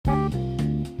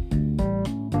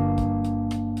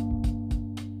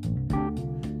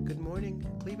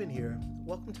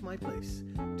welcome to my place.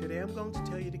 Today I'm going to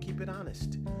tell you to keep it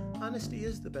honest. Honesty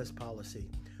is the best policy.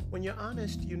 When you're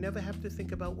honest, you never have to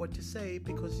think about what to say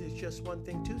because there's just one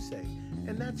thing to say,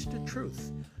 and that's the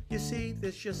truth. You see,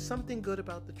 there's just something good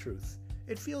about the truth.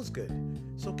 It feels good,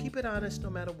 so keep it honest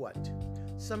no matter what.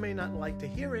 Some may not like to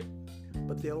hear it,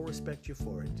 but they'll respect you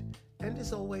for it. And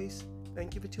as always,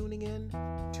 thank you for tuning in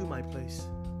to my place.